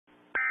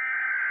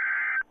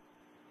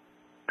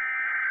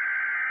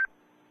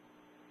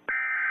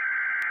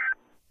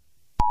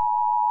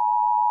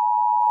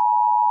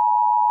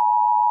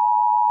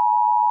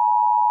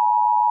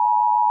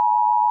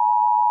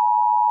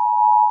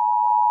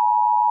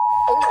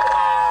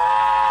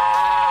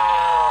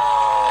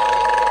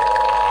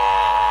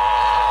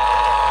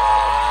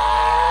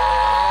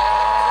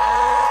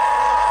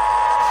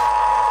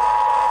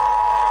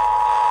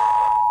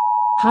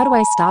How do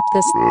I stop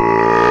this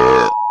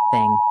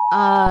thing?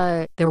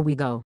 There we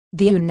go.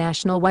 The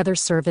National Weather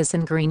Service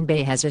in Green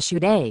Bay has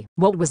issued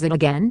what was it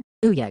again?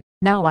 Ooh yeah,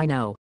 now I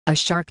know. A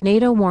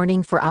Sharknado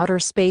warning for outer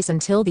space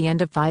until the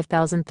end of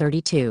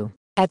 5032.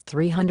 At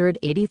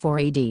 384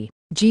 AD,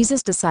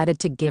 Jesus decided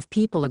to give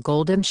people a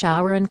golden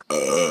shower and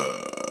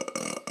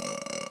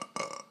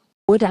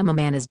oh damn, a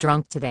man is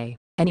drunk today.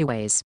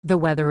 Anyways, the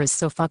weather is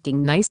so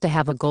fucking nice to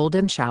have a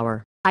golden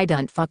shower. I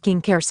don't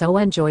fucking care, so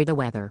enjoy the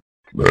weather.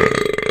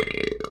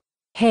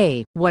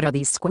 Hey, what are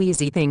these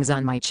squeezy things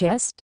on my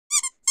chest?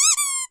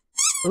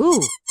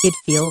 Ooh, it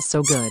feels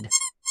so good.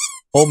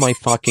 Oh my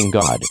fucking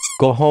god.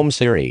 Go home,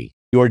 Siri.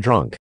 You're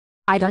drunk.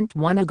 I don't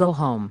wanna go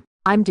home.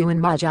 I'm doing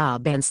my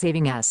job and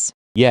saving us.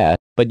 Yeah,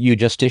 but you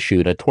just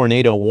issued a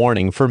tornado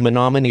warning for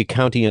Menominee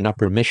County in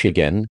Upper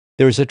Michigan.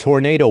 There's a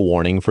tornado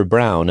warning for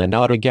Brown and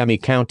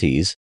Outagamie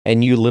counties,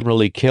 and you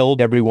literally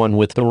killed everyone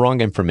with the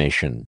wrong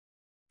information.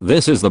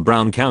 This is the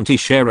Brown County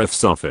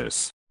Sheriff's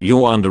Office.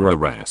 You're under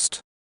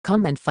arrest.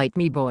 Come and fight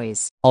me,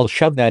 boys. I'll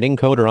shove that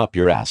encoder up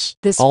your ass.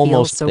 This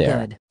Almost feels so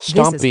there. good.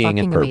 Stop This is being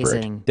a fucking pervert.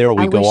 amazing. There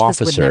we I go, wish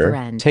this would never officer.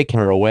 end. Take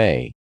her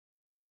away.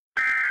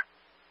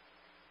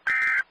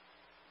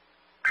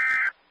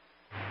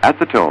 At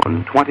the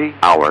tone, 20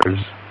 hours,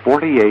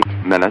 48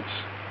 minutes.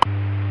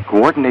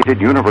 Coordinated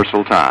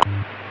Universal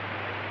Time.